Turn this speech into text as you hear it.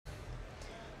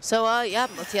So, yeah,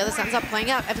 let's see how this ends up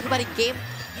playing out. Everybody, game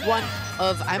one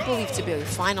of, I believe, to be the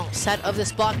final set of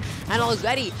this block. And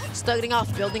already starting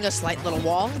off building a slight little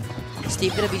wall.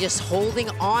 Steve going to be just holding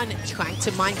on, trying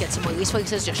to get some release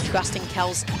focuses, just trusting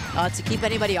Kels to keep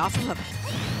anybody off of him.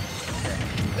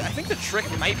 I think the trick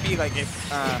might be like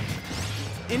if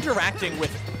interacting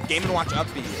with Game & Watch Up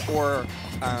B or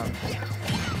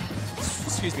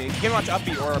excuse me, Game & Watch Up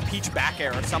B or a Peach back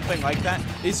air or something like that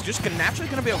is just naturally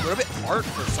going to be a little bit hard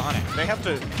for Sonic. They have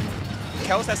to,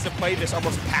 Kels has to play this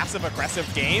almost passive-aggressive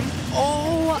game.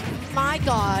 Oh my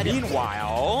god.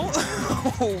 Meanwhile,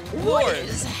 what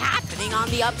is happening on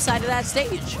the upside of that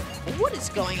stage? What is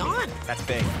going on? That's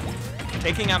big.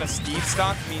 Taking out a Steve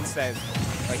stock means that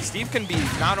like Steve can be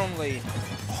not only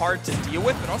hard to deal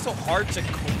with, but also hard to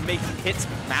make hits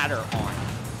matter on.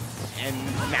 And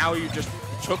now you just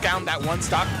took down that one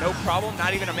stock, no problem,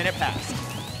 not even a minute passed.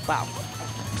 Wow.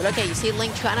 But okay, you see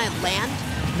Ling trying to land,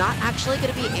 not actually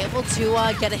going to be able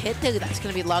to get a hit there. That's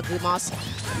going to be GRIMACE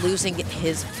losing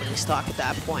his free stock at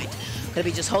that point. Going to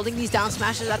be just holding these down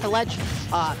smashes at the ledge.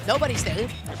 Nobody's there,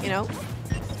 you know.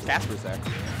 Casper's there.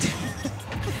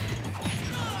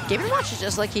 Game & Watch is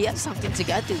just like he has something to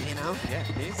get to, you know? Yeah,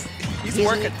 he's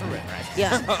working through it, right?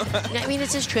 Yeah. I mean,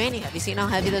 it's his training. Have you seen how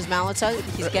heavy those mallets are?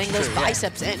 He's getting those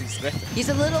biceps in. He's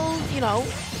a little, you know,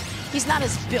 he's not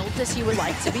as built as he would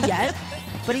like to be yet,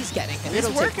 but he's getting it. He's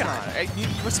working on it. You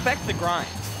respect the grind.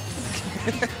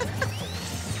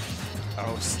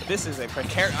 Oh, this is a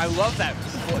precarious. I love that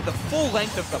the full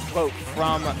length of the float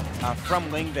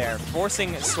from Ling there,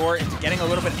 forcing Soar into getting a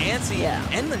little bit antsy,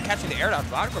 and then catching the air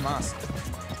dodge. GRIMACE.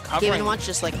 Game & Watch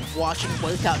just like watching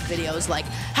workout videos, like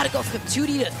how to go from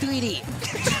 2D to 3D.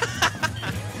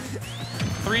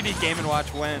 3D Game &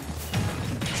 Watch win.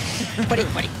 But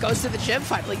he goes to the gym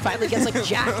finally gets like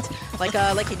jacked,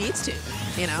 like he needs to,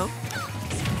 you know.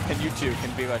 And you too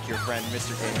can be like your friend,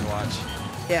 Mr. Game & Watch.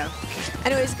 Yeah.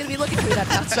 Anyways, gonna be looking for that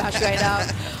down smash right now.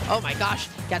 Oh my gosh,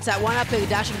 gets that one up,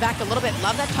 dashing back a little bit.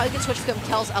 Love that target switch from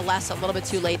Kels, alas, a little bit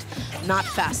too late, not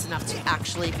fast enough to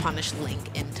actually punish Ling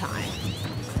in time.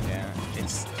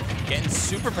 It's getting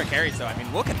super precarious, though. I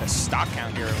mean, look at the stock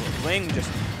count here. Ling just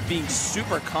being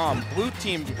super calm. Blue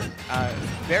team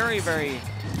very, very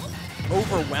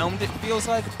overwhelmed, it feels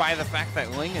like, by the fact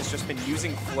that Ling has just been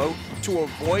using float to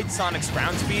avoid Sonic's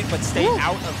ground speed, but stay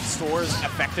out of Soar's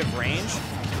effective range.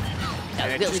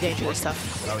 Yeah, really dangerous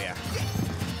stuff. Oh, yeah.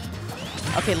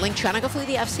 Okay, Ling trying to go for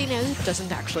the FC now,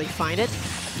 doesn't actually find it.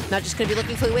 Now just going to be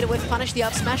looking for a way to win punish. The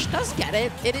up smash does get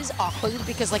it. It is awkward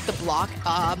because, like, the block,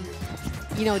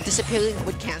 you know, disappearing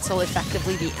would cancel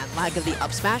effectively the end lag of the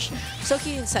up smash. So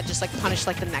he instead just, like, punish,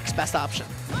 like, the next best option.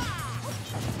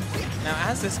 Now,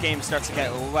 as this game starts to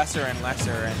get lesser and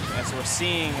lesser, and as we're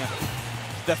seeing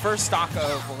the first stock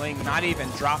of Ling not even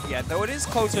drop yet, though it is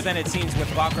closer than it seems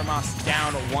with GRIMACE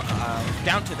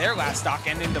down to their last stock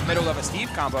and in the middle of a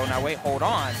Steve combo. Now, wait, hold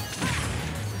on.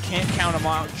 Can't count them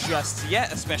out just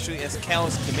yet, especially as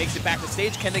Kels makes it back to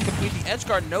stage. Can they complete the edge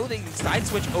guard? No, they side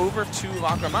switch over to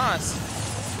GRIMACE.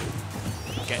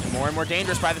 Getting more and more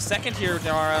dangerous by the second here,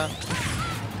 Dara.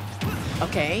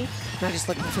 Okay, now just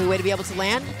looking for a way to be able to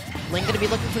land. Ling going to be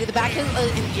looking for the back,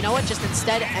 and you know what? Just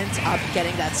instead ends up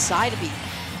getting that side beat.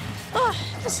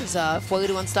 This is a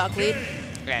 4-1 stock lead.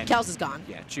 And Kels is gone.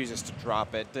 Yeah, chooses to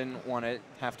drop it. Didn't want to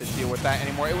have to deal with that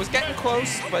anymore. It was getting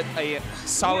close, but a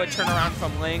solid turnaround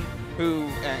from Ling, who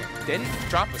didn't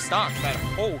drop the stock that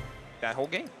whole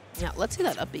game. Yeah, let's see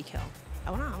that up B kill.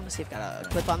 I want to see if I got a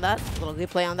clip on that, a little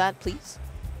replay on that, please.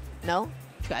 No?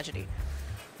 Tragedy.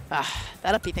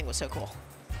 That up B thing was so cool.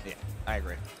 Yeah, I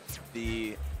agree.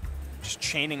 Just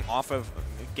chaining off of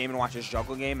Game & Watch's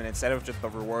juggle game, and instead of just the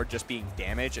reward just being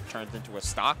damage, it turns into a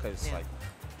stock. Like,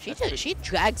 she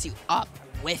drags you up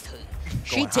with her.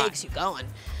 She takes you going.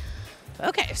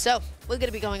 Okay, so we're going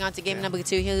to be going on to game number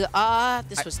 2 here.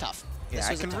 This was tough. Yeah,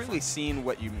 I can really see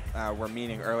what you were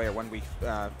meaning earlier when we,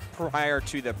 prior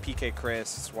to the PK Chris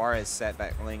Suarez set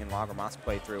that Ling and GRIMACE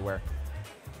played through, where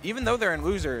even though they're in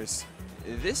losers,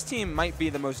 this team might be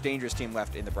the most dangerous team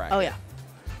left in the bracket. Oh, yeah.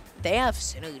 They have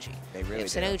synergy. They really have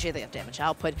synergy, they have damage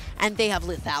output, and they have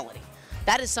lethality.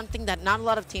 That is something that not a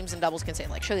lot of teams in doubles can say.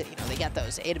 Like, sure, you know, they get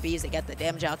those A to Bs, they get the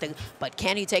damage out there, but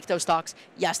can you take those stocks?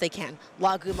 Yes, they can.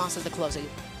 GRIMACE is the closer.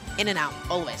 In and out,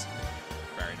 always.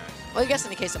 Very nice. Well, I guess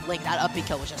in the case of Ling, that up B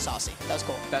kill was just saucy. That was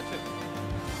cool. That too.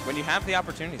 When you have the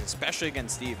opportunities, especially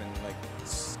against Steve, and like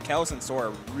Kels and Soar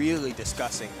are really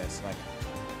discussing this, like,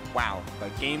 wow,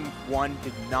 like game 1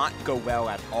 did not go well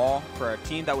at all for a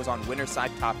team that was on winner's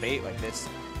side top 8 like this.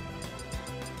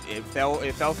 It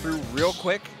fell through real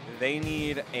quick. They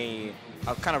need a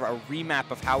kind of a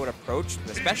remap of how it approached,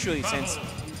 especially since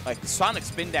like Sonic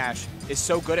Spin Dash is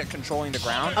so good at controlling the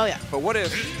ground. Oh yeah. But what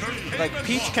if like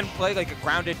Peach can play like a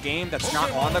grounded game that's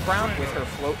not on the ground with her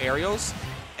float aerials,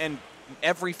 and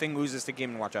everything loses to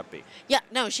Game & Watch up B? Yeah,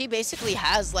 no, she basically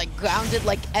has like grounded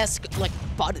like like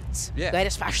buttons. Yeah. Right,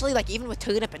 especially like even with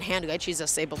tune-up in hand, right? She's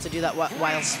just able to do that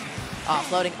whilst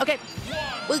floating. Okay,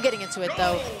 we're getting into it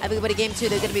though. Everybody, game 2,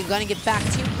 they're going to be running it back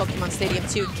to Pokemon Stadium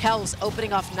 2. Kels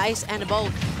opening off nice and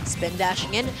bold, spin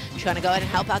dashing in, trying to go ahead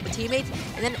and help out the teammate,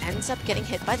 and then ends up getting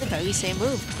hit by the very same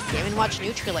move. Game & Watch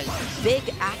neutrally, big,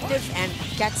 active, and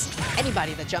gets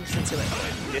anybody that jumps into it.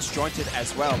 Disjointed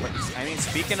as well, but I mean,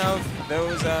 speaking of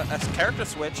those a character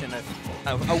switch and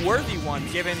a worthy one,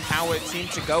 given how it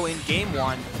seemed to go in game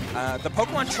 1, the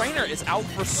Pokemon trainer is out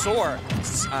for Soar,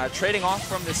 trading off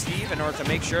from the Steve in order to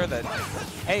make sure that,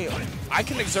 hey, I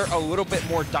can exert a little bit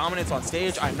more dominance on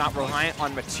stage. I'm not reliant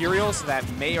on materials that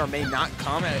may or may not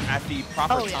come at the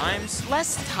proper times.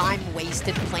 Less time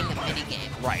wasted playing a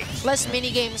minigame. Right. Less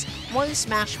minigames, more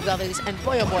Smash Brothers, and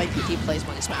boy oh boy, PT plays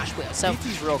more Smash Wheels. So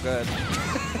PT's real good.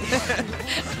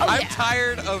 I'm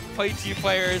tired of PT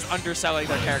players underselling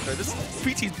their character. This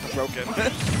PT's broken.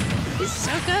 He's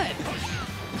so good.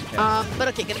 But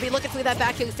okay, gonna be looking for that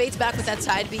back heel. Fades back with that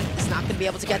side B. He's not gonna be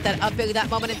able to get that up air that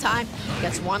moment in time.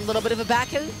 Gets one little bit of a back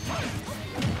heel.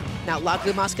 Now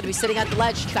GRIMACE gonna be sitting at the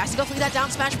ledge. Tries to go for that down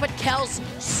smash, but Kels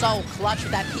so clutch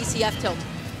with that PCF tilt.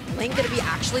 Ling gonna be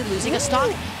actually losing a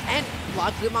stock, and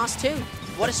GRIMACE too.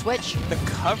 What a switch. The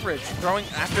coverage, throwing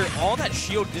after all that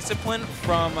shield discipline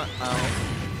from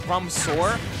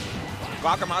Soar.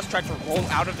 GRIMACE tried to roll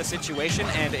out of the situation,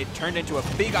 and it turned into a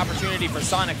big opportunity for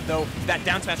Sonic, though that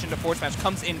down smash into forward smash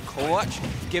comes in clutch,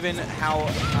 given how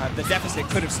the deficit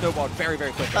could have snowballed very,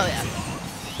 very quickly. Oh, yeah.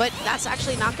 But that's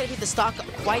actually not going to be the stock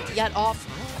quite yet off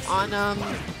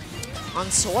on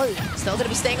Soar. Still going to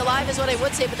be staying alive is what I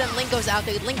would say, but then Ling goes out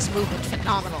there. Link's movement,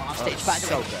 phenomenal off stage, by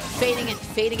the way. Fading in,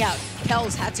 fading out.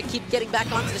 Kels had to keep getting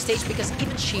back onto the stage because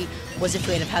even she was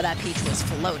afraid of how that Peach was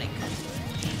floating.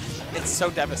 It's so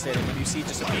devastating when you see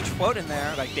just a Peach float in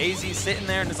there, like Daisy's sitting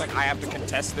there, and it's like, I have to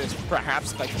contest this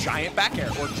perhaps like giant back air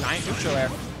or giant neutral air.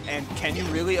 And can you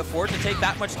really afford to take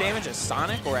that much damage as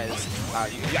Sonic or as,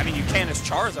 I mean, you can as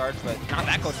Charizard, but not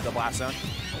that close to the blast zone.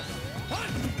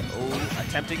 Oh,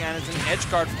 attempting as an edge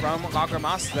guard from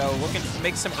GRIMACE, though, looking to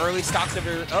make some early stocks of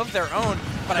their own.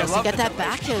 But I love get that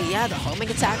back heel, yeah, the homing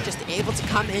attack just able to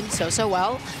come in so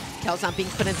well. Kels not being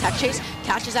put in tech chase,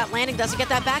 catches that landing, doesn't get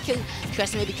that back heel.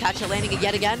 Tries to maybe catch a landing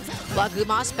yet again.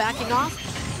 GRIMACE backing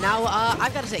off. Now,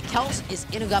 I've got to say, Kels is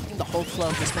interrupting the whole flow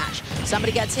of this match.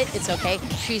 Somebody gets hit, it's okay.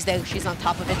 She's there, she's on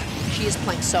top of it. She is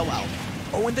playing so well.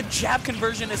 Oh, and the jab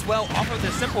conversion as well, off of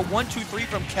the simple 1-2-3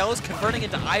 from Kels, converting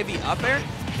into Ivy up air.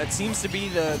 That seems to be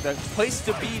the place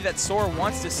to be that Soar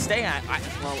wants to stay at.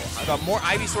 Well, the more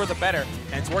Ivy Soar, the better.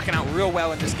 And it's working out real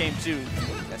well in this game, too,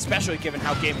 especially given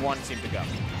how game 1 seemed to go.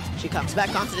 She comes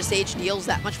back onto the stage, deals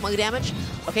that much more damage.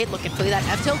 Okay, looking for that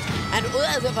F-tilt, and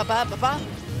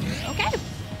okay.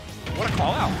 What a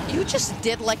call out. You just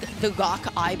did like the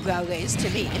rock eyebrow raise to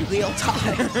me in real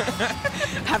time.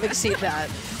 Having seen that.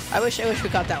 I wish we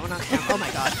got that one on camera. Oh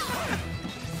my god.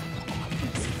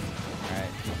 Alright.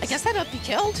 I guess that up be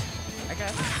killed. I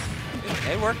guess.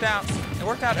 It worked out. It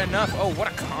worked out enough. Oh,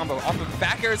 what a combo. Off the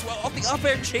back air as well. Off the up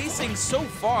air chasing so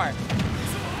far.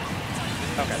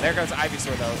 Okay, there goes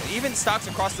Ivysaur, though. Even stocks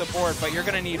across the board, but you're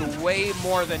going to need way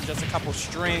more than just a couple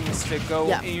strings to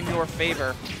go in your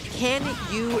favor. Can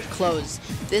you close?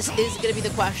 This is going to be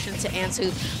the question to answer.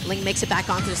 Ling makes it back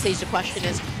onto the stage. The question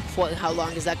is, for how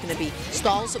long is that going to be?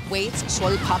 Stalls, waits,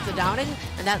 slowly pop the down in,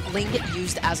 and that Ling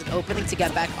used as an opening to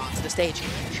get back onto the stage.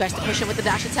 Tries to push him with the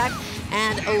dash attack,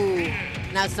 and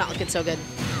now it's not looking so good.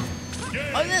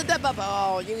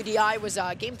 Oh, UDI was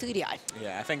game 3 DI.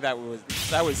 Yeah, I think that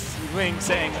was Ling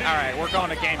saying, all right, we're going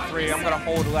to game 3. I'm going to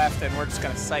hold left, and we're just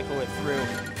going to cycle it through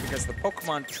because the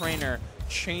Pokemon trainer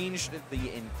changed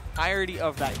the entirety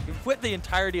of that, flipped the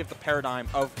entirety of the paradigm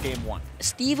of game 1.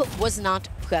 Steve was not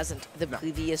present the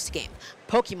previous game.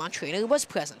 Pokemon Trainer was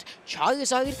present.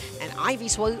 Charizard and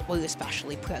Ivysaur were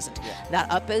especially present. Yeah. That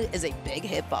up air is a big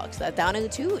hitbox. That down air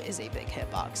too is a big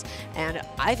hitbox. And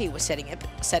Ivy was setting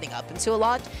up into a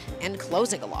lot and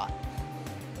closing a lot.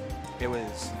 It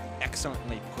was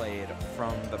excellently played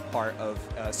from the part of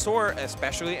Soar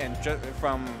especially, and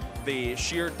from the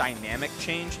sheer dynamic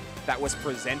change that was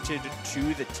presented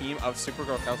to the team of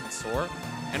SuperGirlKels and Soar.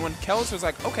 And when Kels was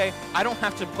like, okay, I don't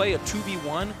have to play a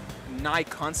 2v1 nigh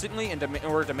constantly in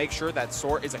order to make sure that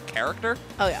Soar is a character.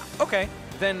 Oh yeah. Okay,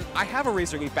 then I have a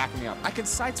Razor Leaf backing me up. I can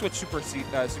side switch super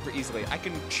easily. I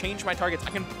can change my targets. I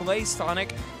can play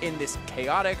Sonic in this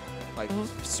chaotic, like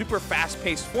super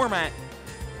fast-paced format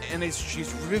and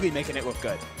she's really making it look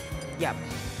good. Yeah.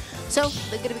 So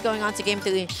they're going to be going on to game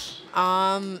 3.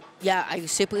 Yeah, I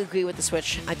super agree with the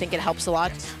switch. I think it helps a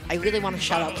lot. I really want to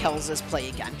shout out Kels' play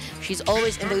again. She's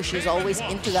always in there. She's always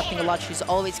interrupting a lot. She's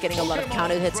always getting a lot of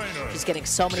counter hits. She's getting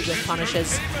so many good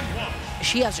punishes.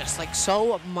 She has just like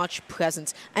so much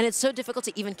presence, and it's so difficult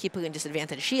to even keep her in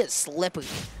disadvantage. She is slippery.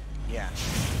 Yeah.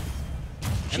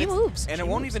 She moves. And it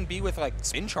won't even be with like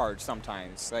spin charge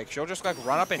sometimes. Like she'll just like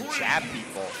run up and jab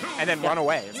people and then run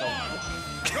away. It's like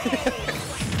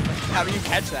how do you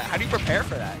catch that? How do you prepare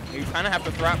for that? You kind of have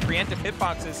to throw out preemptive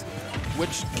hitboxes,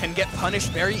 which can get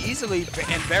punished very easily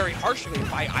and very harshly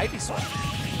by Ivysaur.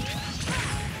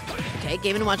 Okay,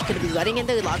 Game & Watch going to be letting in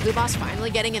the Lagru boss,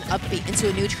 finally getting an up B into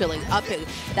a neutral up B.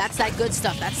 That's that good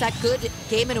stuff. That's that good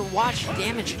Game & Watch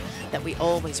damage that we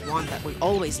always want, that we're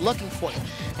always looking for.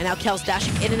 And now Kels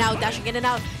dashing in and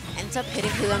out, ends up hitting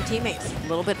her own teammates. A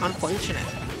little bit unfortunate.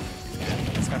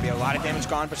 It's going to be a lot of damage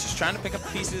gone, but she's trying to pick up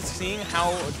pieces, seeing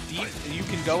how deep you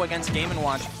can go against Game &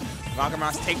 Watch.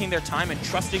 Lagermas taking their time and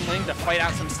trusting Ling to fight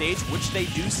out some stage, which they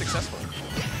do successfully.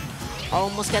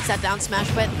 Almost gets that down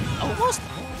smash, but almost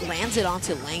lands it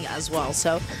onto Ling as well.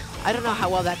 So I don't know how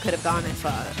well that could have gone if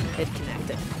it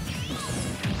connected.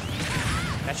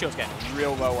 That shield's getting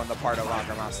real low on the part of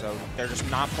Lagermas, so they're just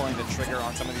not pulling the trigger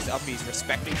on some of these up Bs,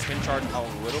 respecting spin charge a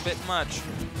little bit much.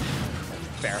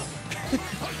 Fair.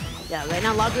 Yeah, right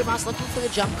now Lagermas looking for the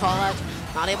jump call out,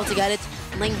 not able to get it.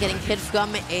 Ling getting hit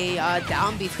from a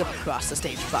down B flip across the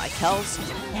stage by Kels.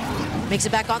 Makes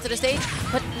it back onto the stage,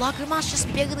 but Lagermas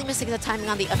just barely missing the timing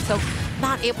on the up tilt,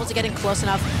 not able to get in close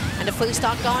enough, and the fully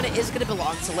stock on is going to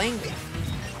belong to Ling.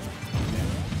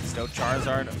 Still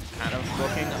Charizard kind of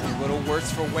looking a little worse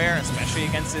for wear, especially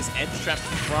against this edge trap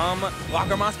from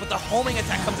Lagermas, but the homing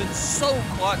attack comes in so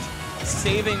clutch,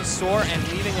 saving Soar and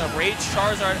leaving a Rage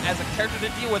Charizard as a character to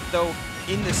deal with, though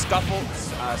in the scuffle,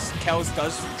 Kels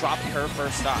does drop her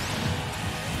first stock.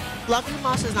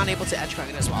 Lagermas is not able to edge guard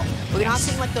as well. We're not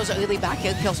seeing like those early back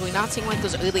air kills. We're not seeing like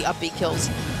those early up B kills.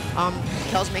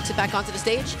 Kels makes it back onto the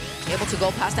stage, able to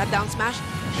go past that down smash.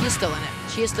 She is still in it.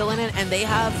 She is still in it, and they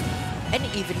have an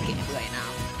even game right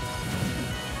now.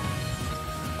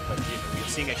 But we're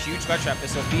seeing a huge gut trap.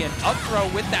 This will be an up throw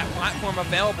with that platform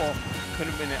available. Could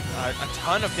have been a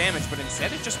ton of damage, but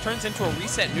instead it just turns into a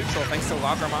reset neutral thanks to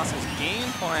Lagermas'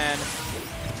 game plan.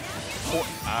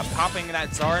 Popping that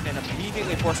Zard and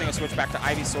immediately forcing a switch back to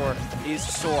Ivysaur is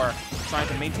Soar, trying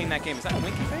to maintain that game. Is that a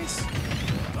winky face?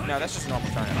 No, that's just normal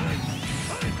turn.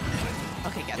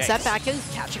 Okay, gets that back in,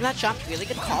 catching that shot. Really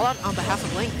good call out on behalf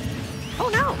of Ling. Oh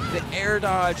no! The air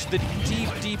dodge, the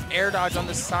deep air dodge on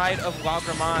the side of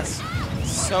Lagermas.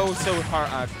 So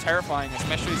hard, terrifying,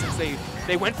 especially since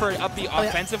they went for it up B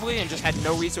offensively and just had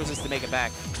no resources to make it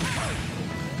back.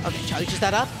 Okay, charges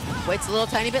that up, waits a little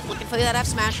tiny bit, looking for that F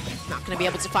smash. Not going to be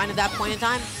able to find at that point in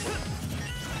time.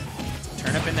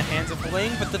 Turn up in the hands of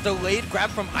Ling, but the delayed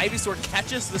grab from Ivysaur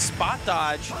catches the spot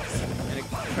dodge, and it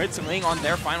hurts Ling on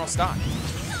their final stock.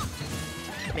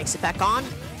 Makes it back on.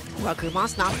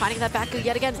 Lagermas not finding that back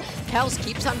yet again. Kels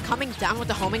keeps on coming down with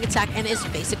the homing attack and is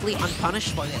basically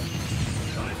unpunished for it.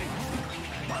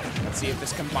 Let's see if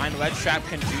this combined ledge trap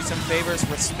can do some favors,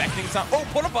 respecting some. Oh,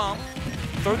 put a bomb!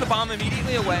 Throw the bomb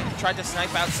immediately away. Tried to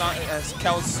snipe out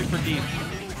Kels super deep.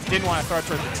 Didn't want to throw it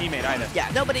towards the teammate either.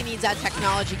 Yeah, nobody needs that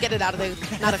technology. Get it out of there.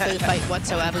 Not a fair fight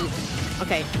whatsoever.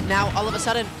 Okay, now all of a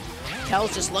sudden,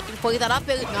 Kels just looking for that up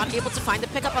there, not able to find the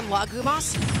pickup on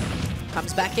Lagermas.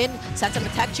 Comes back in, sets up a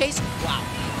tech chase. Wow.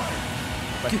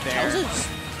 But Dude, there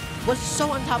Kels was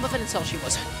so on top of it until she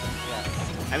wasn't.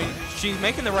 I mean, she's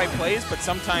making the right plays, but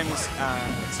sometimes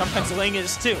Ling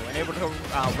is too, and able to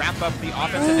wrap up the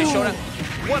offense that they showed up.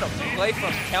 What a play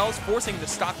from Kels, forcing the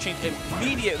stock change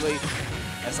immediately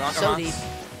as Lagermas So deep.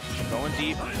 going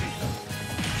deep.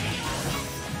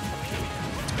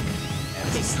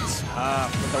 And this is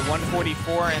with the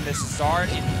 144 and this Zard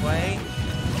in play.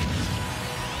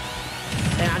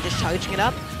 They're not just charging it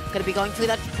up. Going to be going through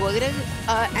that forward.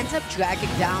 Ends up dragging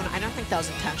down. I don't think that was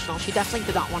intentional. She definitely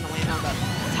did not want to land on the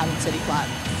Talon City flat.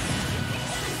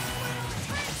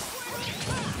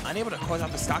 Unable to close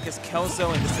out the stock as Kels,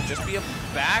 though, and this would just be a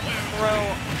back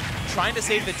throw, trying to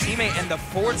save the teammate, and the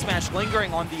forward smash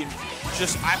lingering on the,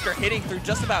 just after hitting through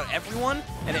just about everyone,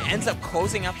 and it ends up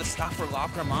closing out the stock for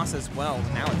Lagermas as well.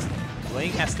 Now it's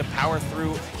Ling has to power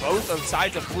through both of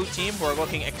sides of blue team, who are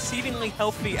looking exceedingly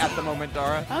healthy at the moment,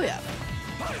 Dara. Oh, yeah.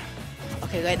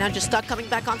 Okay, right now just stuck coming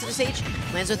back onto the stage.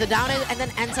 Lands with the down air and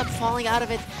then ends up falling out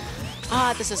of it.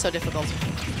 Ah, this is so difficult.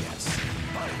 Yes.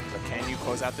 But can you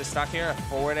close out this stock here. A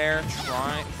forward air,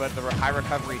 but the high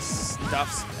recovery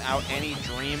stuffs out any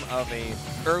dream of a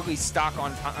early stock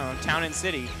on Town and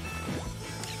City.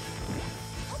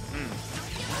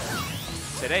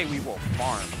 Today we will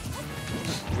farm.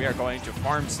 We are going to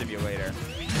Farm Simulator.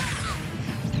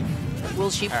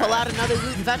 Will she pull out another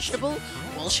root vegetable?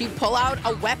 Will she pull out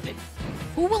a weapon?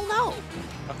 Who will know?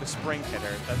 Of the spring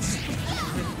hitter. That's.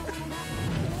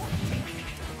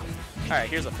 All right,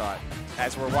 here's a thought.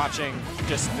 As we're watching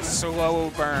just the slow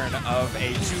burn of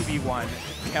a 2v1,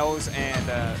 Kels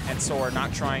and Soar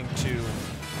not trying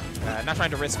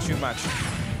to risk too much.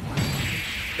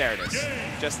 There it is.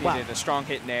 Just needed a strong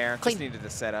hit in air. Just needed the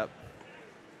setup.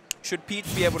 Should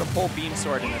Peach be able to pull Beam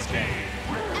Sword in this game?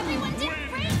 Everyone did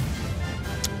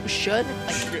great. Should,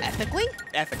 like, ethically?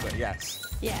 Ethically, yes.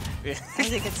 Yeah. I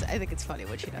think it's funny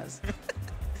what she does.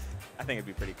 I think it'd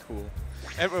be pretty cool.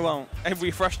 Well, it'd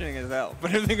be frustrating as hell, but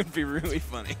I think it'd be really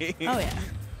funny. Oh yeah.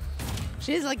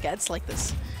 She just like gets like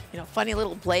this, funny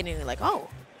little blade, and you're like, oh,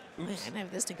 man, I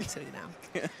have this to consider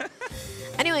now.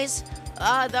 Anyways,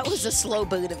 that was a slow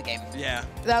boot of the game. Yeah.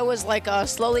 That was like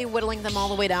slowly whittling them all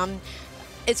the way down.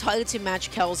 It's hard to match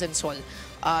Kels and Soar.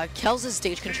 Kels'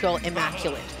 stage control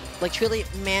immaculate. Like truly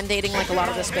mandating like a lot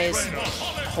of the space,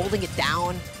 holding it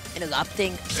down,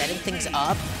 interrupting, setting things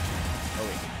up. Oh,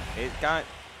 it got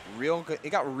real good. It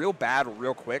got real bad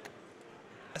real quick,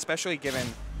 especially given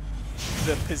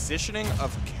the positioning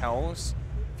of Kels.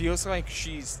 Feels like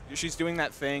she's doing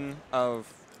that thing of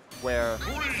where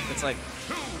it's like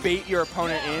bait your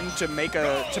opponent in to make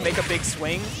a big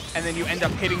swing, and then you end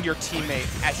up hitting your teammate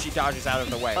as she dodges out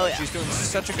of the way. Oh, yeah. She's doing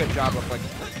such a good job of like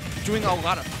doing a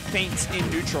lot of feints in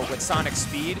neutral with Sonic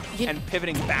speed and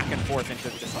pivoting back and forth into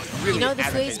just like really the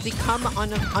phrase become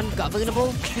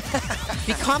ungovernable,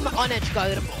 become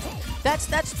unedgeguardable. That's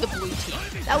the blue team.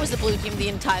 That was the blue team the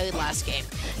entire last game.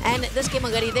 And this game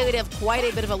already, they already have quite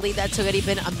a bit of a lead that's already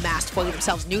been amassed for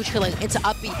themselves. Neutraling into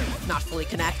up B, not fully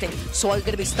connecting. Soar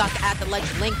going to be stuck at the ledge.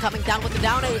 Ling coming down with the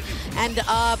down air. And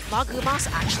GRIMACE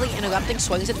actually interrupting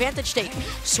Soar's advantage state.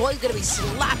 Soar going to be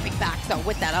slapping back though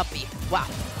with that up B. Wow.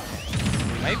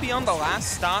 Might be on the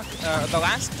last stock, the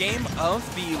last game of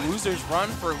the losers run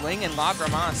for Ling and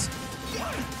GRIMACE.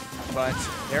 But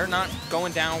they're not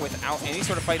going down without any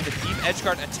sort of fight. The deep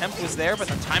edgeguard attempt was there, but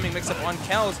the timing mix-up on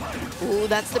Kels. Ooh,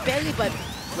 that's the berry, but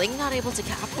Ling not able to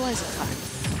capitalize on time.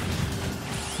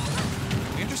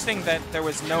 Interesting that there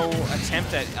was no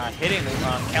attempt at hitting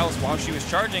Kels while she was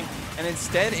charging, and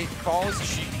instead it falls,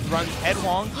 she runs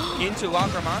headlong into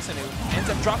GRIMACE, and it ends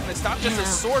up dropping the stock just as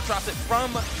Soar drops it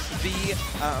from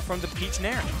the Peach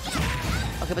Nair.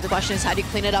 Okay, but the question is, how do you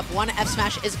clean it up? One F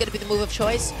smash is going to be the move of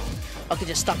choice. Okay,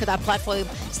 just stuck at that platform,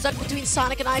 stuck between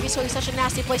Sonic and Ivy, so he's such a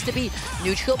nasty place to be.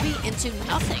 Neutral B into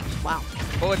nothing. Wow.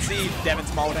 Well, let's see, Devin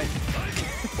Smallwood.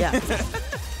 Yeah.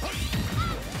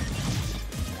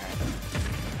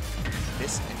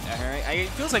 It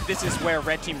feels like this is where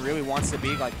Red Team really wants to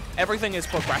be. Like, everything is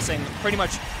progressing pretty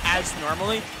much as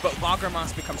normally, but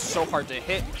GRIMACE becomes so hard to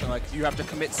hit. So, like, you have to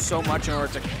commit so much in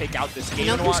order to take out this game. You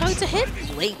know who's hard to hit?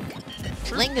 Ling.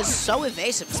 Ling is so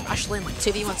evasive, especially in like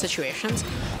 2v1 situations,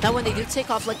 that when they do take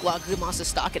off like GRIMACE's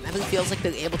stock, it never feels like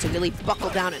they're able to really buckle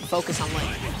down and focus on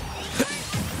Ling.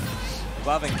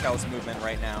 Loving Kels' movement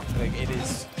right now. Like,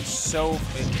 it's so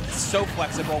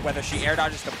flexible, whether she air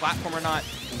dodges the platform or not.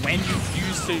 When you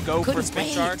use to go for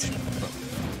spin charge,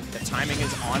 the timing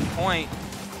is on point.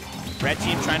 Red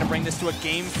Team trying to bring this to a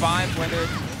game 5 where they're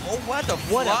what the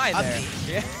fly there.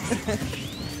 Yeah.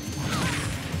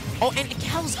 Oh, and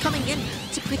Kels coming in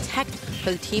to protect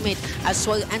her teammate as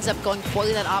Soar ends up going for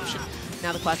that option.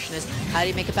 Now the question is, how do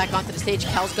you make it back onto the stage?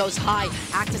 Kels goes high,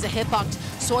 acts as a hitbox.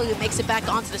 Soar makes it back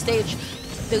onto the stage.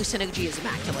 Their synergy is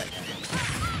immaculate.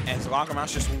 And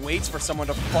GRIMACE just waits for someone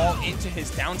to fall into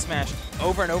his down smash.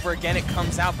 Over and over again, it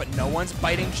comes out, but no one's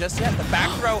biting just yet. The back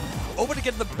throw over to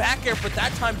get the back air, but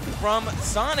that time from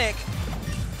Sonic.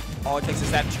 All it takes is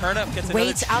that turnip, gets another...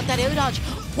 Waits out that air dodge.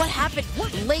 What happened?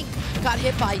 Ling got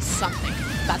hit by something.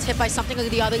 That's hit by something or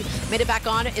the other. Made it back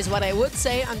on is what I would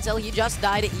say until he just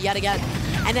died yet again.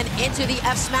 And then into the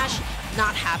F smash.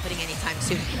 Not happening anytime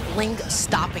soon. Ling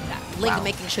stopping that. Ling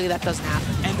making sure that doesn't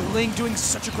happen. And Ling doing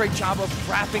such a great job of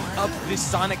wrapping up this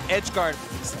Sonic edgeguard.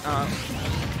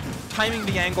 Timing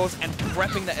the angles and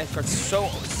prepping the edgeguard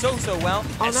so well.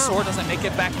 And Soar doesn't make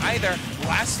it back either.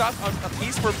 Last stock on a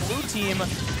piece for blue team.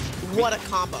 What a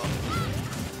combo.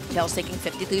 Kels taking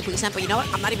 53%, but you know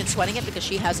what? I'm not even sweating it because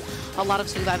she has a lot of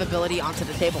survivability onto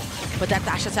the table. But that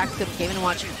dash attack could have Game &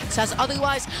 Watch says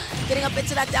otherwise. Getting up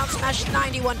into that down smash,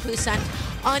 91%.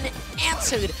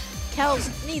 Unanswered. Kels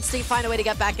needs to find a way to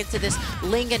get back into this.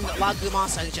 Ling and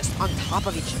GRIMACE are just on top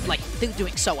of each, like, they're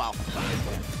doing so well.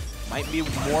 Might be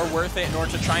more worth it in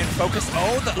order to try and focus.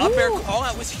 Oh, the up air call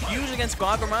out was huge against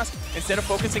GRIMACE. Instead of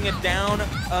focusing it down,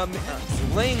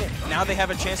 Ling, now they have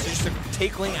a chance to just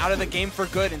take Ling out of the game for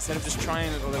good instead of just trying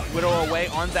to like, whittle away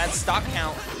on that stock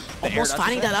count. Almost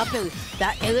finding that up air.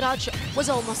 That air dodge was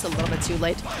almost a little bit too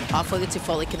late for it to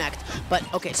fully connect. But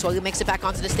okay, so he makes it back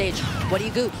onto the stage. What do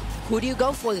you do? Who do you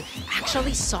go for?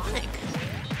 Actually, Sonic.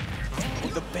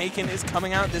 The bacon is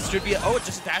coming out. This should be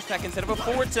just a dash attack instead of a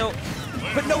forward tilt.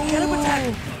 But no get up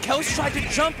attack. Kels tried to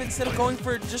jump instead of going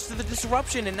for just the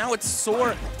disruption, and now it's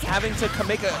Soar having to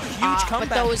make a huge comeback.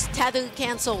 But those tether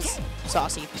cancels.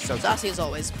 Saucy. So saucy as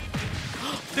always.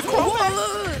 The crawl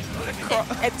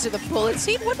And to the bullet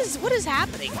seat? What is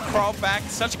happening? Crawl back.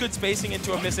 Such good spacing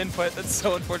into a misinput. That's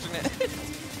so unfortunate.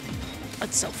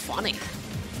 That's so funny.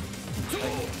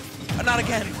 Not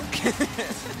again.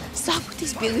 Stop with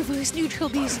these reverse neutral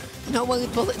bees. No one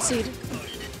with bullet seed.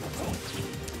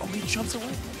 Oh, he jumps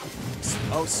away.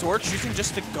 Oh, Soar choosing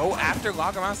just to go after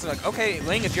GRIMACE. Like, okay,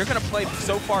 Ling, if you're going to play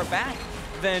so far back,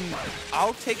 then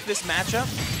I'll take this matchup.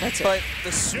 But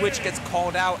the switch gets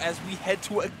called out as we head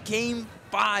to a Game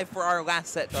 5 for our last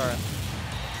set, Dara.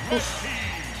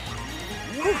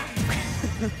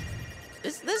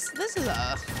 This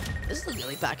is a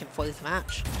really back and forth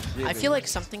match. Really I feel like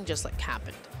something just like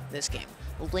happened this game.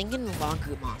 Ling and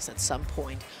GRIMACE at some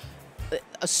point,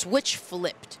 a switch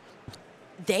flipped.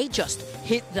 They just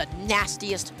hit the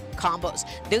nastiest combos.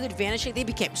 Their advantage, they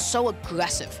became so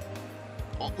aggressive,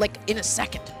 like in a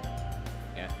second.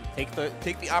 Yeah,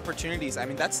 take the opportunities. I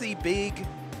mean, that's the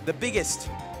biggest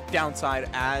downside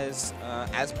as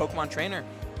Pokemon trainer.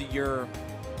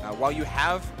 While you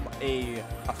have a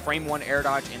frame 1 air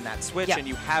dodge in that switch, and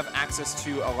you have access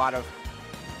to a lot of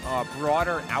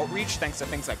broader outreach thanks to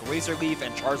things like Razor Leaf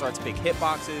and Charizard's big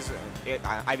hitboxes,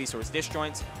 Ivysaur's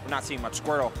disjoints. We're not seeing much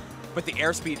Squirtle, but the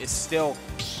airspeed is still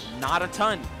not a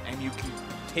ton, and you can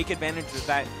take advantage of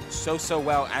that so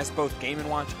well as both Game &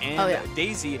 Watch and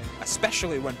Daisy,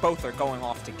 especially when both are going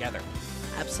off together.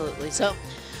 Absolutely. So,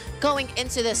 going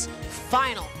into this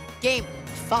final Game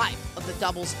 5 of the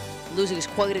doubles losers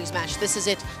quarters match. This is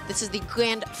it. This is the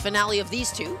grand finale of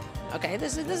these two. Okay,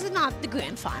 this is not the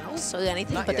grand finals or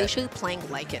anything, but they should be playing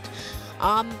like it.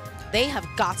 They have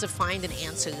got to find an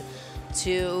answer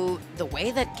to the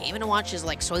way that Game & Watch is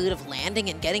like sort of landing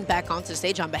and getting back onto the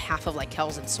stage on behalf of like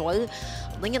Kels and Soar.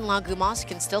 Ling and GRIMACE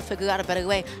can still figure out a better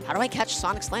way. How do I catch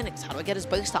Sonic's landings? How do I get his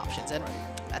burst options? And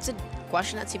that's a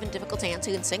question that's even difficult to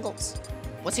answer in singles.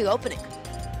 What's your opening?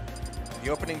 The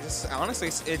opening, honestly,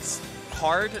 it's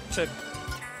hard to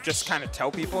just kind of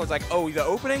tell people. It's like, oh, the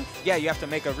opening? Yeah, you have to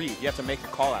make a read. You have to make a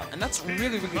call out. And that's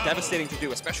really, really devastating to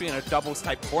do, especially in a doubles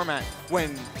type format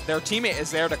when their teammate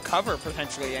is there to cover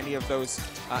potentially any of those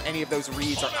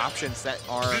reads or options that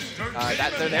are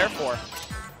that they're there for.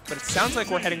 But it sounds like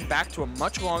we're heading back to a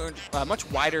much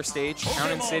wider stage.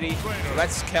 Town and City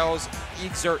lets Kels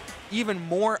exert even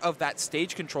more of that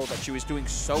stage control that she was doing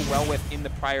so well with in the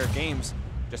prior games.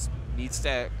 Just needs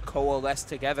to coalesce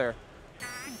together.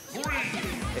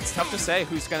 It's tough to say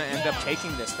who's going to end up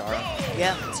taking this, Dara.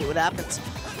 Yeah, let's see what happens.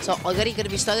 So already going to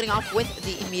be starting off with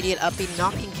the immediate up B,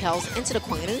 knocking Kels into the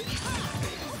corner.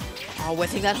 Oh,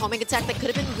 whiffing that homing attack that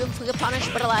could have been room for a punish,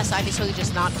 but alas, Ivysaur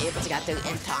just not able to get there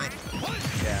in time.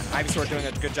 Yeah, Ivysaur doing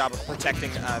a good job of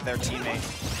protecting their teammate.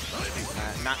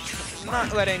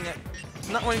 Not letting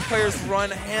players run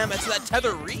ham into that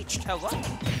tether reached. Hello.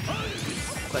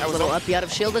 Quick little up B out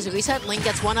of shield as a reset. Ling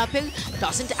gets one up here.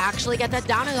 Doesn't actually get that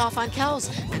down and off on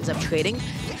Kels. Ends up trading.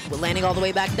 We're landing all the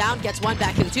way back down. Gets one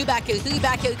back here, two back here, three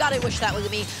back here. Gotta wish that was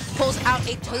me. Pulls out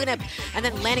a turnip and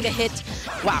then landing a hit.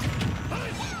 Wow.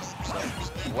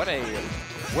 What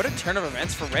a turn of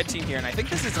events for Red Team here, and I think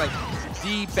this is like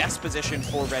the best position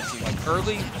for Red Team. Like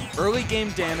early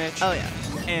game damage. Oh yeah.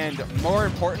 And more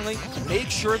importantly, make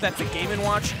sure that the Game &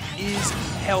 Watch is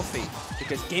healthy,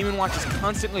 because Game & Watch is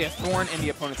constantly a thorn in the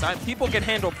opponent's side. People can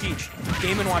handle Peach.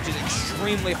 Game & Watch is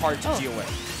extremely hard to deal with.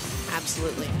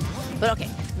 Absolutely. But okay,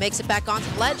 makes it back onto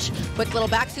the ledge. Quick little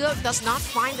back throw, does not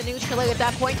find the neutral at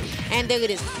that point. And there it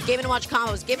is. Game & Watch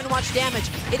combos, Game & Watch damage.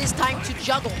 It is time to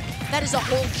juggle. That is a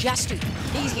whole gesture.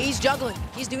 He's juggling.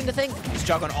 He's doing the thing. He's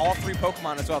juggling all three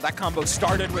Pokemon as well. That combo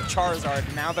started with Charizard.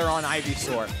 Now they're on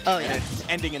Ivysaur. Oh, yeah. And it's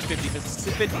ending in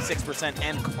 56%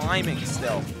 and climbing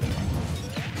still.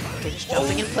 Okay, just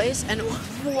jumping in place. And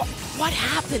what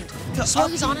happened?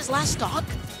 Soar's on his last stock?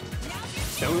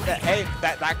 Hey,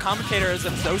 that commentator is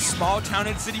those small Town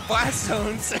and City blast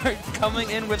zones are coming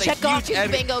in with a huge Check off your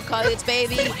bingo cards,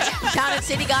 baby. Town and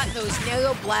City got those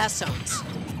narrow blast zones.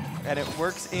 and it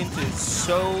works into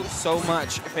so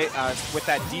much with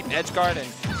that deep edge guard. And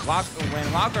when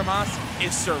LaGrimace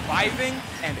is surviving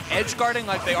and edge guarding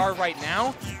like they are right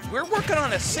now, we're working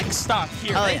on a 6 stock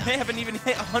here. Oh, they yeah. haven't even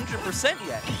hit 100%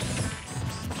 yet.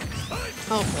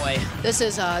 Oh boy, this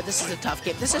is a tough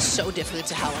game. This is so difficult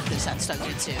to how like this set stuck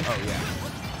into. Oh yeah.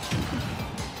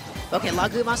 Okay,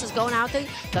 LaGrimace is going out there,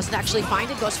 doesn't actually find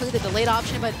it, goes for the delayed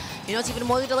option, but you know it's even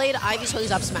more delayed. Ivy's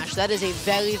Holy's up smash. That is a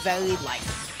very, very light.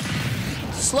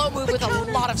 Slow move with a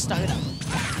lot of startup.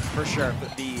 For sure.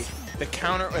 The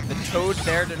counter with the Toad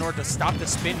there in order to stop the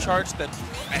spin charge, the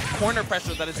corner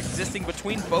pressure that is existing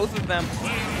between both of them,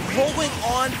 rolling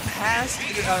on past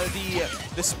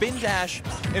the spin dash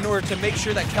in order to make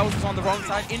sure that Kels is on the wrong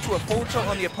side into a forward tilt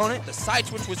on the opponent. The side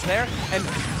switch was there, and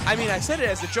I mean, I said it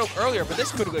as a joke earlier, but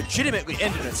this could legitimately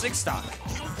end in a 6 stock.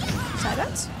 Side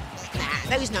outs? Nah,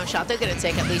 there is no shot. They're gonna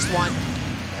take at least one.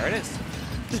 There it is.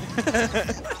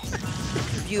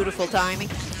 Beautiful timing.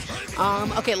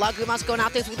 Okay, LaGrimace going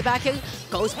out there through the back hill,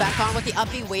 goes back on with the up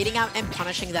B, waiting out and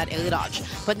punishing that air dodge.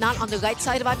 But not on the right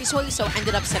side of Ivy's Holy, so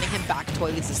ended up sending him back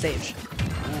towards the stage.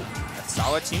 Ooh, a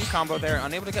solid team combo there.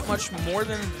 Unable to get much more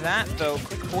than that, though.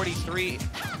 Quick 43.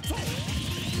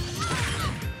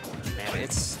 Man,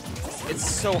 it's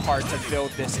so hard to build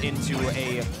this into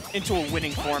a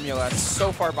winning formula. It's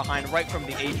so far behind, right from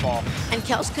the 8 ball. And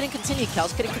Kels couldn't continue.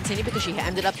 Kels couldn't continue because she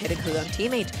ended up hitting her own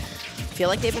teammate. Feel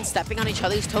like they've been stepping on each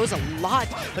other's toes a lot,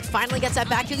 but finally gets that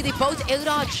back here. They both air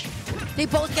dodge. They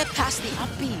both get past the up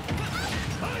B.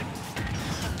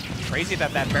 Crazy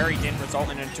that berry didn't result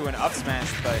into an up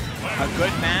smash, but a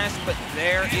good mash. But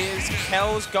there is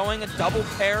Kels going a double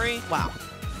parry. Wow.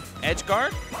 Edge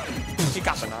guard. He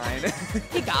got the 9.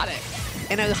 He got it.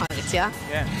 In a heart, yeah?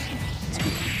 Yeah.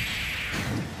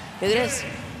 Here it is.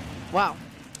 Wow.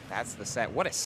 That's the set. What a